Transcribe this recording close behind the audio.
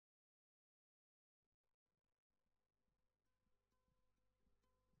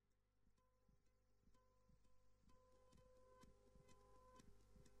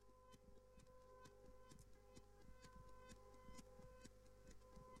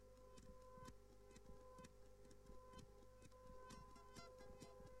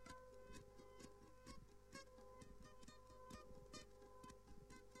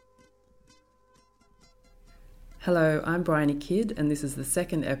Hello, I'm Bryony Kidd, and this is the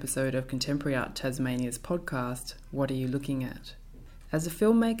second episode of Contemporary Art Tasmania's podcast, What Are You Looking At? As a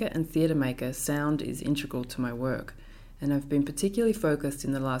filmmaker and theatre maker, sound is integral to my work, and I've been particularly focused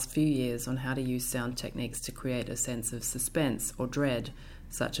in the last few years on how to use sound techniques to create a sense of suspense or dread,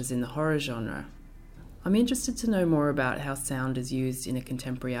 such as in the horror genre. I'm interested to know more about how sound is used in a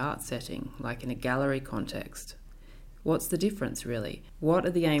contemporary art setting, like in a gallery context. What's the difference, really? What are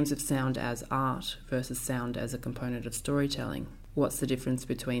the aims of sound as art versus sound as a component of storytelling? What's the difference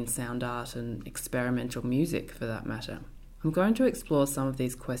between sound art and experimental music, for that matter? I'm going to explore some of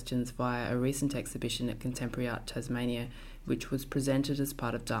these questions via a recent exhibition at Contemporary Art Tasmania, which was presented as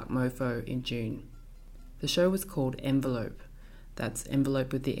part of Dark Mofo in June. The show was called Envelope. That's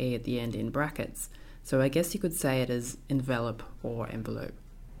envelope with the E at the end in brackets, so I guess you could say it as envelop or envelope.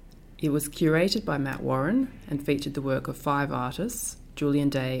 It was curated by Matt Warren and featured the work of 5 artists, Julian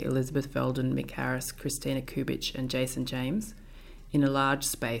Day, Elizabeth Veldin, Mick Harris, Christina Kubich and Jason James, in a large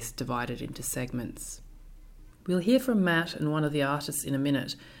space divided into segments. We'll hear from Matt and one of the artists in a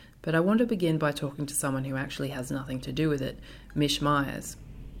minute, but I want to begin by talking to someone who actually has nothing to do with it, Mish Myers.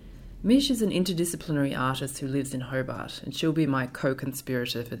 Mish is an interdisciplinary artist who lives in Hobart, and she'll be my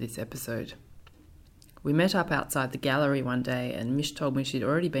co-conspirator for this episode. We met up outside the gallery one day and Mish told me she'd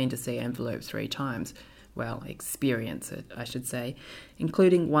already been to see Envelope 3 times. Well, experience it, I should say,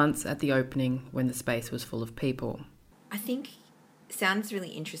 including once at the opening when the space was full of people. I think sound's really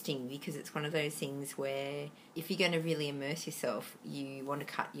interesting because it's one of those things where if you're going to really immerse yourself, you want to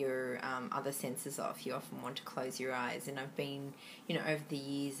cut your other senses off. You often want to close your eyes. And I've been, over the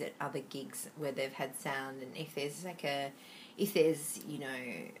years at other gigs where they've had sound, and if there's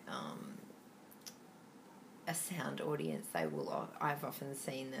a sound audience, I've often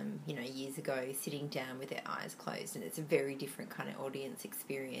seen them, years ago sitting down with their eyes closed, and it's a very different kind of audience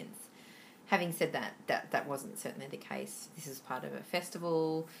experience. Having said that wasn't certainly the case. This is part of a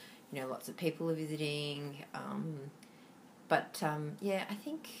festival, lots of people are visiting, I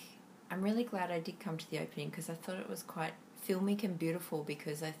think I'm really glad I did come to the opening because I thought it was quite filmic and beautiful,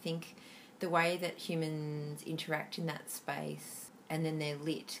 because I think the way that humans interact in that space, and then they're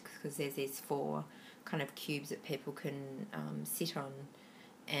lit because there's these 4 kind of cubes that people can sit on,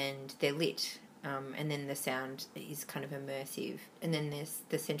 and they're lit, and then the sound is kind of immersive, and then there's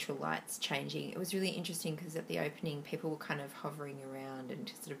the central lights changing. It was really interesting because at the opening people were kind of hovering around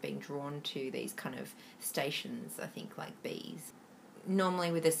and sort of being drawn to these kind of stations, I think, like bees.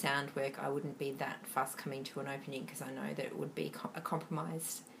 Normally with a sound work I wouldn't be that fussed coming to an opening because I know that it would be a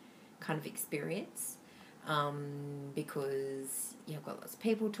compromised kind of experience, because you've got lots of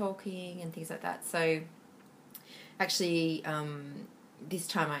people talking and things like that. So actually this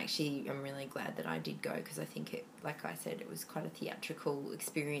time I'm really glad that I did go, because I think it, like I said, it was quite a theatrical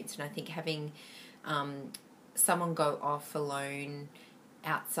experience, and I think having someone go off alone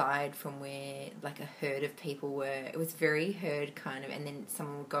outside from where like a herd of people were, it was very herd kind of, and then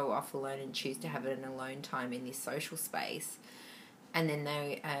someone would go off alone and choose to have an alone time in this social space, and then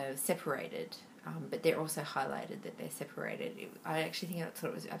they are separated. But they're also highlighted that they're separated. I thought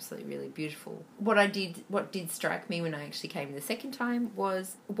it was absolutely really beautiful. What did strike me when I actually came the second time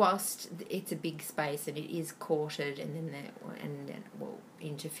was, whilst it's a big space and it is quartered and then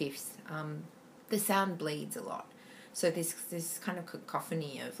into fifths, the sound bleeds a lot. So this kind of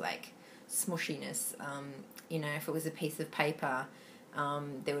cacophony of like smushiness. If it was a piece of paper,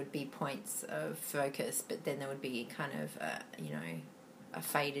 there would be points of focus, but then there would be kind of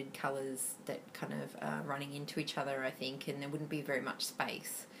faded colours that kind of running into each other, I think, and there wouldn't be very much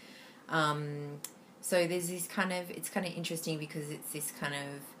space. So there's this kind of, it's kind of interesting because it's this kind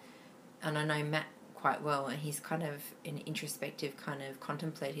of, and I know Matt quite well, and he's kind of an introspective, kind of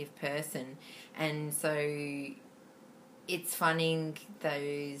contemplative person, and so it's finding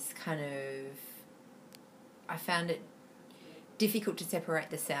those kind of, I found it difficult to separate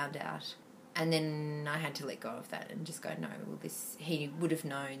the sound out. And then I had to let go of that and just go, no, he would have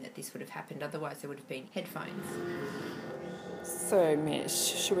known that this would have happened. Otherwise, there would have been headphones. So, Mish,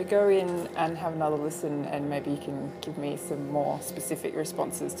 should we go in and have another listen, and maybe you can give me some more specific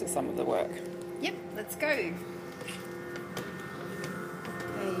responses to some of the work? Yep, let's go. Okay,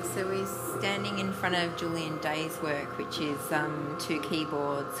 so we're standing in front of Julian Day's work, which is 2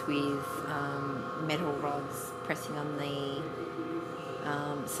 keyboards with metal rods pressing on the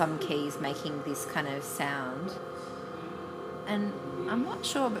some keys, making this kind of sound. And I'm not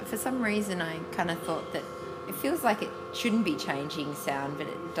sure, but for some reason I kind of thought that it feels like it shouldn't be changing sound, but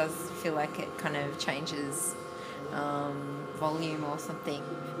it does feel like it kind of changes volume or something.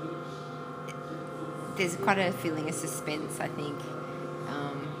 There's quite a feeling of suspense, I think.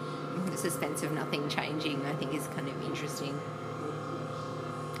 suspense of nothing changing, I think is kind of interesting.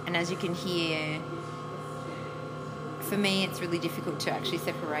 And as you can hear, for me it's really difficult to actually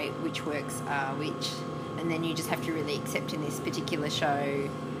separate which works are which, and then you just have to really accept in this particular show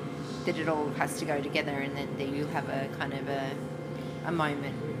that it all has to go together, and then you'll have a kind of a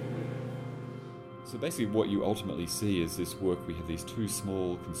moment. So basically what you ultimately see is this work. We have these two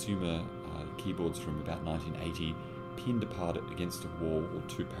small consumer keyboards from about 1980 pinned apart against a wall, or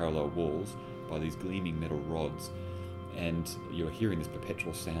two parallel walls, by these gleaming metal rods, and you're hearing this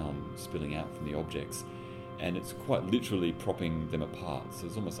perpetual sound spilling out from the objects, and it's quite literally propping them apart. So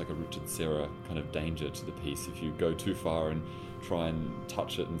it's almost like a Richard Serra kind of danger to the piece. If you go too far and try and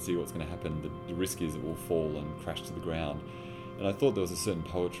touch it and see what's going to happen, the risk is it will fall and crash to the ground. And I thought there was a certain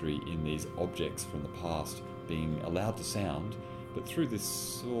poetry in these objects from the past being allowed to sound, but through this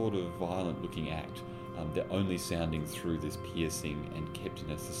sort of violent-looking act, they're only sounding through this piercing and kept in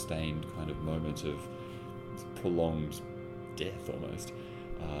a sustained kind of moment of prolonged death almost.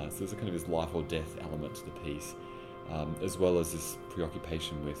 So there's a kind of this life or death element to the piece, as well as this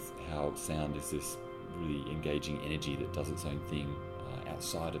preoccupation with how sound is this really engaging energy that does its own thing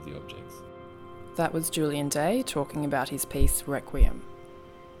outside of the objects. That was Julian Day talking about his piece Requiem.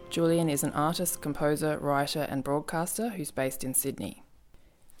 Julian is an artist, composer, writer and broadcaster who's based in Sydney.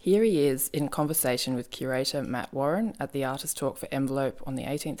 Here he is in conversation with curator Matt Warren at the Artist Talk for Envelope on the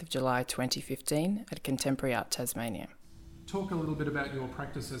 18th of July 2015 at Contemporary Art Tasmania. Talk a little bit about your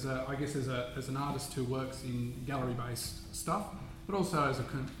practice as an artist who works in gallery-based stuff, but also as a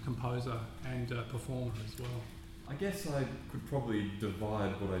composer and performer as well. I guess I could probably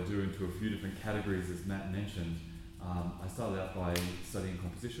divide what I do into a few different categories, as Matt mentioned. I started out by studying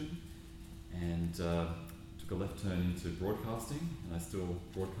composition and took a left turn into broadcasting, and I still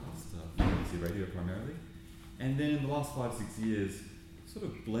broadcast BBC radio primarily. And then in the last 5-6 years, sort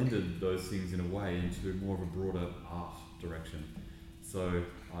of blended those things in a way into more of a broader art direction. So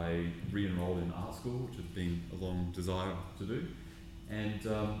I re-enrolled in art school, which had been a long desire to do, and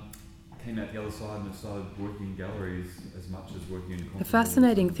came out the other side and started working in galleries as much as working in... The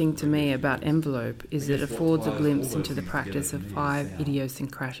fascinating thing to me about Envelope is that it affords a glimpse into the practice of 5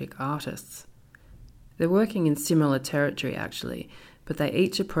 idiosyncratic artists. They're working in similar territory actually, but they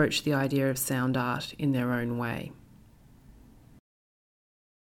each approach the idea of sound art in their own way.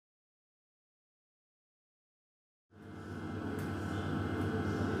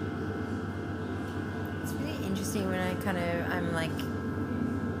 It's really interesting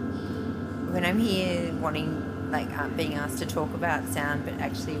when I'm here wanting, being asked to talk about sound, but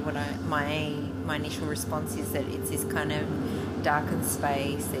actually my initial response is that it's this kind of darkened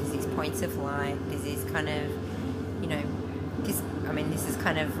space, there's these points of light, there's this kind of, this is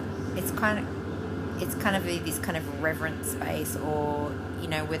kind of, it's kind of this kind of reverent space, or,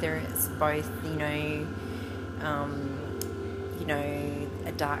 whether it's both,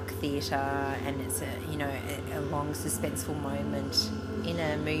 a dark theatre and it's a long suspenseful moment in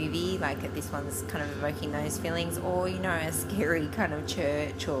a movie, like this one's kind of evoking those feelings, or a scary kind of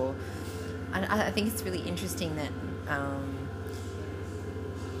church, or I think it's really interesting that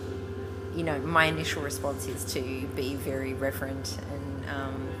my initial response is to be very reverent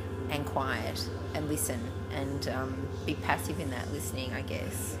and quiet and listen and be passive in that listening, I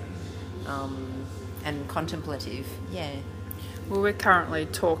guess, and contemplative. Well, we're currently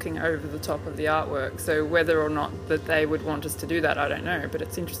talking over the top of the artwork, so whether or not that they would want us to do that, I don't know, but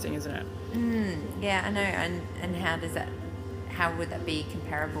it's interesting, isn't it? Yeah, I know. And how would that be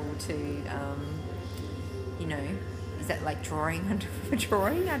comparable to, is that like drawing under a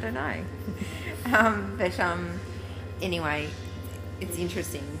drawing? I don't know. Anyway, it's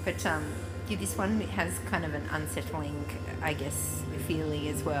interesting. But this one has kind of an unsettling, I guess, feeling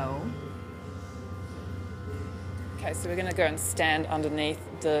as well. Okay, so we're going to go and stand underneath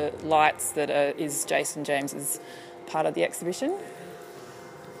the lights that is Jason James's part of the exhibition.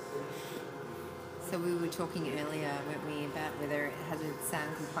 So we were talking earlier, weren't we, about whether it has a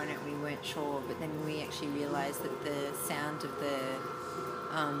sound component. We weren't sure, but then we actually realised that the sound of the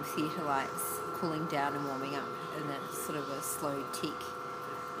theatre lights cooling down and warming up, and that's sort of a slow tick.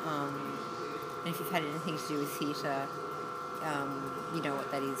 And if you've had anything to do with theatre, you know what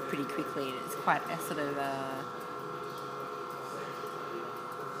that is pretty quickly, and it's quite a sort of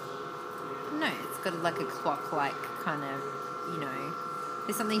it's got like a clock-like kind of,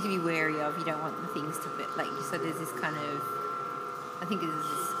 there's something to be wary of. You don't want the things to be, so there's this kind of, I think there's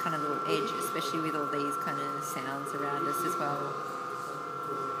this kind of little edge, especially with all these kind of sounds around us as well.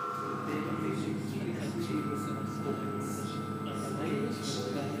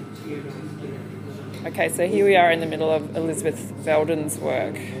 Okay, so here we are in the middle of Elizabeth Veldon's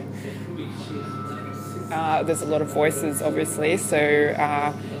work. there's a lot of voices, obviously, so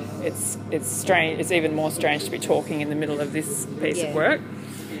it's strange. It's even more strange to be talking in the middle of this piece of work.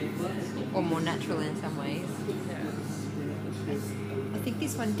 Or more natural in some ways. I think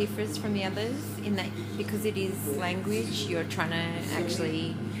this one differs from the others in that because it is language, you're trying to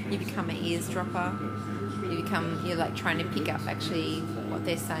actually, you become an eavesdropper. You're like trying to pick up actually what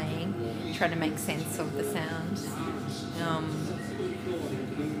they're saying, trying to make sense of the sound.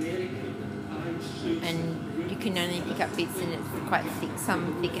 And you can only pick up bits and it's quite thick,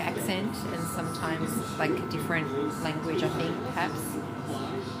 some thick accent and sometimes like a different language, I think, perhaps.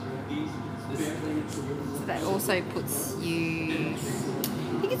 So that also puts you...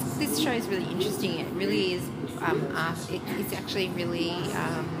 I think this show is really interesting. It really is it's actually really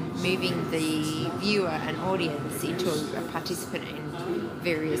moving the viewer and audience into a participant in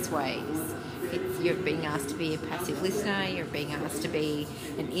various ways. You're being asked to be a passive listener, you're being asked to be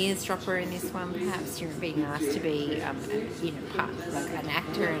an eavesdropper in this one perhaps, you're being asked to be part, like an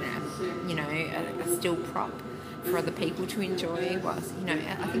actor and a still prop for other people to enjoy. I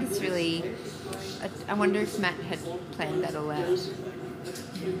think it's really... I wonder if Matt had planned that all out.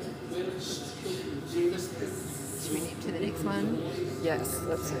 Should we nip to the next one? Yes,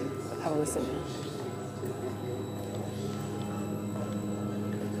 let's have a listen.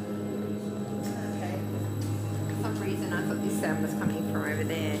 Okay. For some reason I thought this sound was coming from over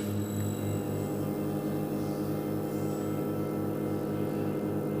there.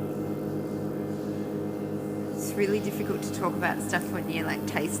 It's really difficult to talk about stuff when you're like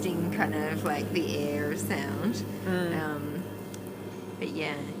tasting kind of like the air of sound. But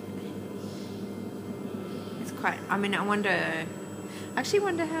yeah, it's quite... I actually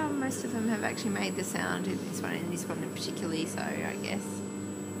wonder how most of them have actually made the sound in this one particularly, so I guess.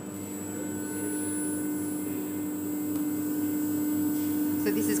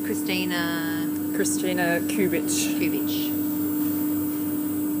 So this is Christina Kubich.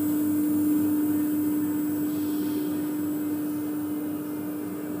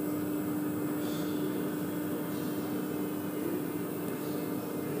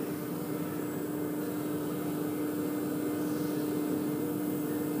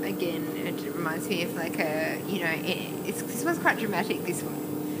 Again, it reminds me of like this one's quite dramatic, this one.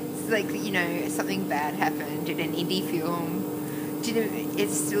 It's like, something bad happened in an indie film.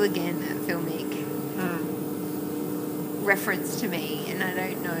 It's still, again, a filmic reference to me, and I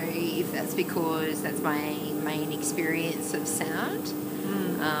don't know if that's because that's my main experience of sound.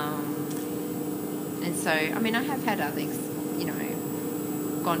 And so, I have had others,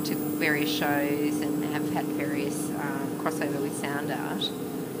 gone to various shows and have had various crossover with sound art.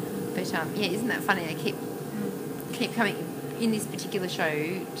 But isn't that funny? I keep coming in this particular show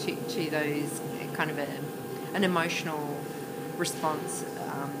to those kind of an emotional response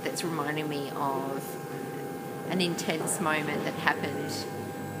that's reminding me of an intense moment that happened.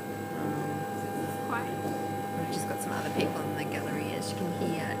 We've just got some other people in the gallery, as you can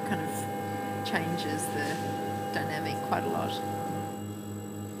hear. It kind of changes the dynamic quite a lot.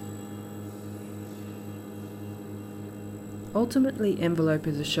 Ultimately, Envelope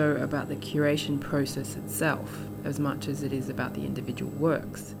is a show about the curation process itself, as much as it is about the individual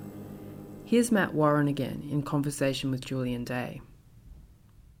works. Here's Matt Warren again, in conversation with Julian Day.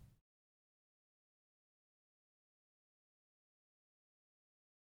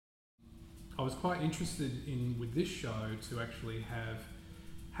 I was quite interested with this show to actually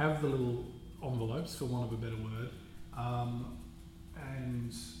have the little envelopes, for want of a better word,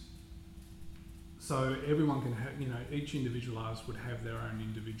 and so everyone can have, each individual artist would have their own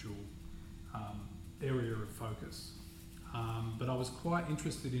individual area of focus. But I was quite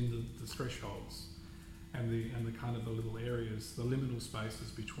interested in the thresholds and the kind of the little areas, the liminal spaces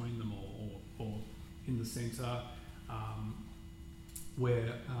between them all, or in the centre,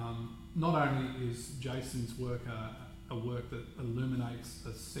 where not only is Jason's work a work that illuminates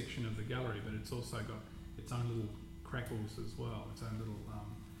a section of the gallery, but it's also got its own little crackles as well, its own little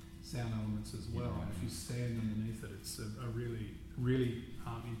sound elements as well. And if you stand underneath it, it's a really, really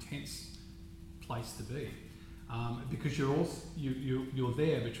intense place to be, because you're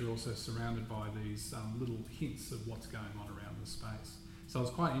there, but you're also surrounded by these little hints of what's going on around the space. So I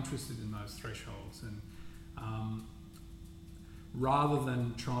was quite interested in those thresholds, and rather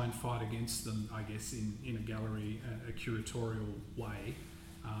than try and fight against them, I guess in a gallery, a curatorial way,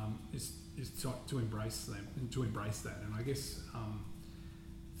 is to embrace them and to embrace that. And I guess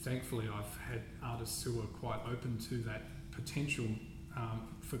thankfully I've had artists who are quite open to that potential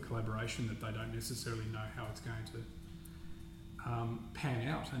for collaboration, that they don't necessarily know how it's going to pan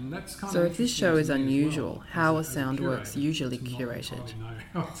out, and that's kind of... So if this show is unusual, well, how are sound works usually to not curated? entirely know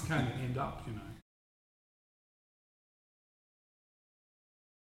how it's going to end up,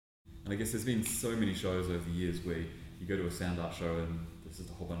 And I guess there's been so many shows over the years where you go to a sound art show and there's just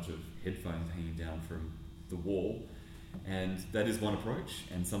a whole bunch of headphones hanging down from the wall. And that is one approach,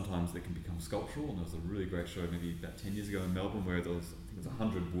 and sometimes they can become sculptural. And there was a really great show maybe about 10 years ago in Melbourne where there was, I think it was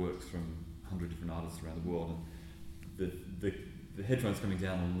 100 works from 100 different artists around the world, and the headphones coming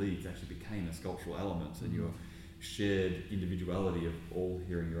down on leads actually became a sculptural element, and your shared individuality of all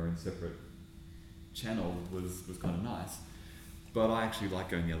hearing your own separate channel was kind of nice. But I actually like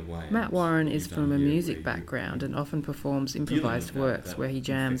going the other way. Matt Warren is from a music background and often performs improvised works where he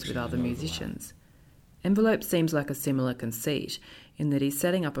jams with other musicians. Envelope seems like a similar conceit in that he's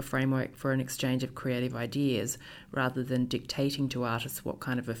setting up a framework for an exchange of creative ideas rather than dictating to artists what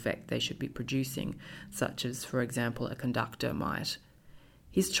kind of effect they should be producing, such as, for example, a conductor might.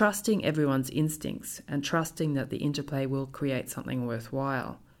 He's trusting everyone's instincts and trusting that the interplay will create something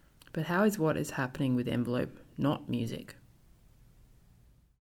worthwhile. But how is what is happening with Envelope not music?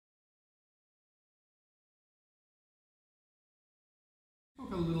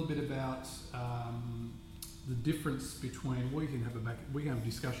 Talk a little bit about the difference between, we can have a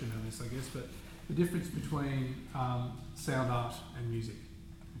discussion on this, I guess, but the difference between sound art and music.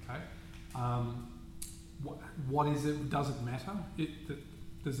 Okay, what is it? Does it matter?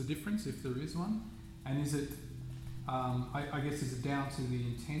 There's a difference if there is one, and is it? I guess is it down to the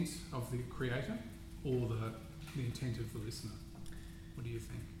intent of the creator or the intent of the listener? What do you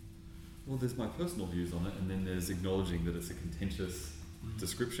think? Well, there's my personal views on it, and then there's acknowledging that it's a contentious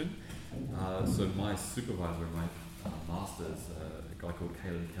description. So my supervisor in my master's, a guy called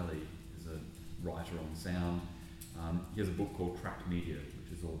Caleb Kelly, is a writer on sound. He has a book called Trapped Media,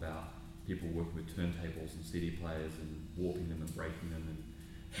 which is all about people working with turntables and CD players and warping them and breaking them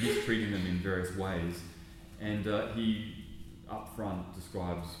and mistreating them in various ways. And he up front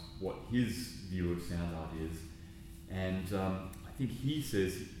describes what his view of sound art is. And I think he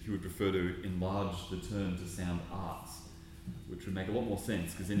says he would prefer to enlarge the term to sound arts, which would make a lot more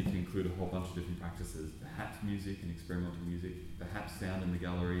sense, because then you can include a whole bunch of different practices, perhaps music and experimental music, perhaps sound in the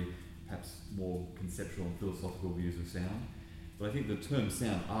gallery, perhaps more conceptual and philosophical views of sound. But I think the term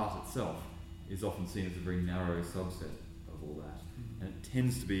sound art itself is often seen as a very narrow subset of all that. And it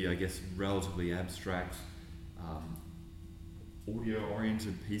tends to be, I guess, relatively abstract,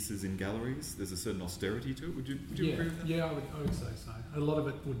 audio-oriented pieces in galleries. There's a certain austerity to it. Would you agree with that? Yeah, I would say so. A lot of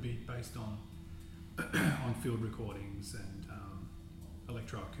it would be based on on field recordings and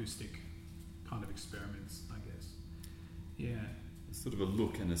electroacoustic kind of experiments, I guess. Yeah. There's sort of a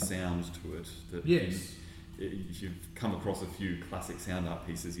look and a sound to it that yes. If you've come across a few classic sound art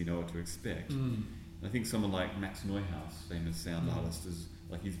pieces, you know what to expect. I think someone like Max Neuhaus, famous sound artist,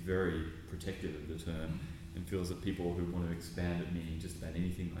 he's very protective of the term and feels that people who want to expand it meaning just about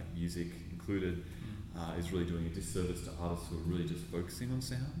anything, like music included, is really doing a disservice to artists who are really just focusing on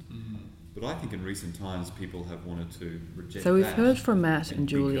sound. But I think in recent times people have wanted to reject that. So we've heard from Matt and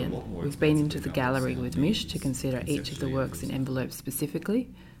Julian. We've been into the gallery with Mish to consider each of the works in Envelope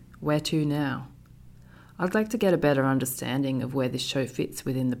specifically. Where to now? I'd like to get a better understanding of where this show fits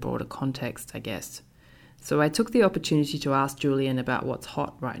within the broader context, I guess. So I took the opportunity to ask Julian about what's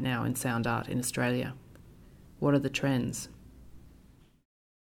hot right now in sound art in Australia. What are the trends?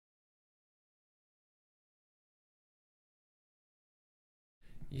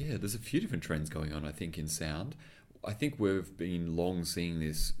 Yeah, there's a few different trends going on, I think, in sound. I think we've been long seeing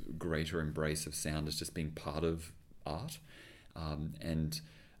this greater embrace of sound as just being part of art.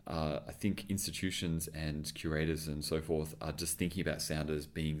 I think institutions and curators and so forth are just thinking about sound as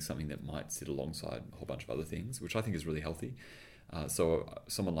being something that might sit alongside a whole bunch of other things, which I think is really healthy. So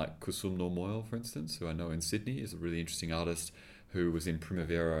someone like Kusumno Moyle, for instance, who I know in Sydney, is a really interesting artist who was in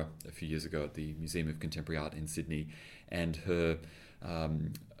Primavera a few years ago at the Museum of Contemporary Art in Sydney, and her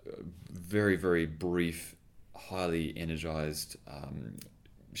very, very brief, highly energised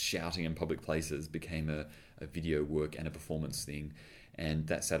shouting in public places became a video work and a performance thing. And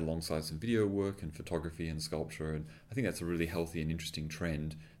that sat alongside some video work and photography and sculpture. And I think that's a really healthy and interesting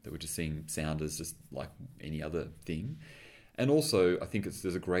trend that we're just seeing sound as just like any other thing. And also, I think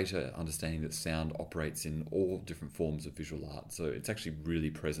there's a greater understanding that sound operates in all different forms of visual art. So it's actually really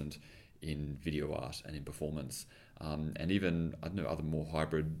present in video art and in performance. And even, other more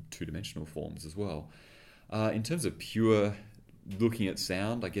hybrid two-dimensional forms as well. In terms of pure looking at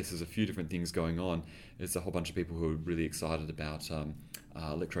sound, I guess there's a few different things going on. There's a whole bunch of people who are really excited about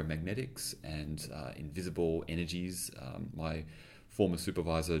electromagnetics and invisible energies. My former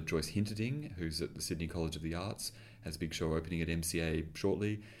supervisor, Joyce Hinterding, who's at the Sydney College of the Arts, has a big show opening at MCA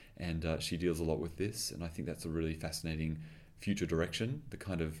shortly, and she deals a lot with this, and I think that's a really fascinating future direction, the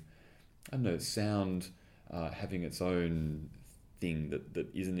kind of, sound having its own thing that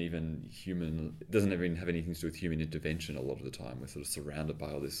isn't even human, doesn't even have anything to do with human intervention a lot of the time. We're sort of surrounded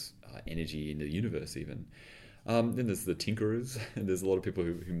by all this energy in the universe even. Then there's the tinkerers, and there's a lot of people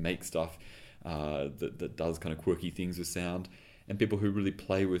who make stuff that does kind of quirky things with sound, and people who really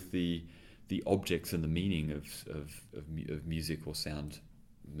play with the objects and the meaning of music or sound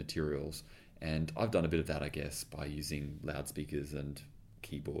materials. And I've done a bit of that, I guess, by using loudspeakers and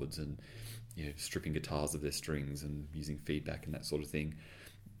keyboards and stripping guitars of their strings and using feedback and that sort of thing.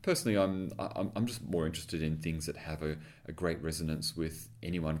 Personally, I'm just more interested in things that have a great resonance with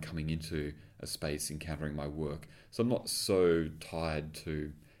anyone coming into a space encountering my work. So I'm not so tied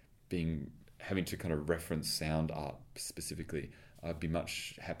to having to kind of reference sound art specifically. I'd be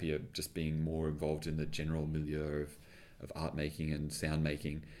much happier just being more involved in the general milieu of art making and sound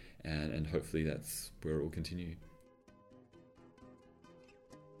making, and hopefully that's where it will continue.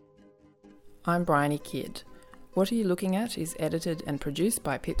 I'm Bryony Kidd. What Are You Looking At is edited and produced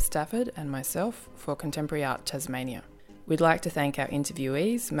by Pip Stafford and myself for Contemporary Art Tasmania. We'd like to thank our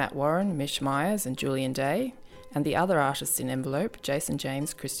interviewees, Matt Warren, Mish Myers and Julian Day, and the other artists in Envelope, Jason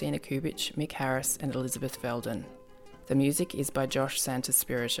James, Christina Kubich, Mick Harris and Elizabeth Veldon. The music is by Josh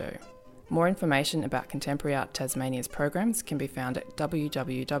Santaspirito. More information about Contemporary Art Tasmania's programs can be found at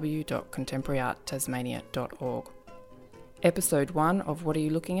www.contemporaryarttasmania.org. Episode 1 of What Are You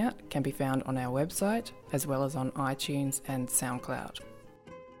Looking At can be found on our website, as well as on iTunes and SoundCloud.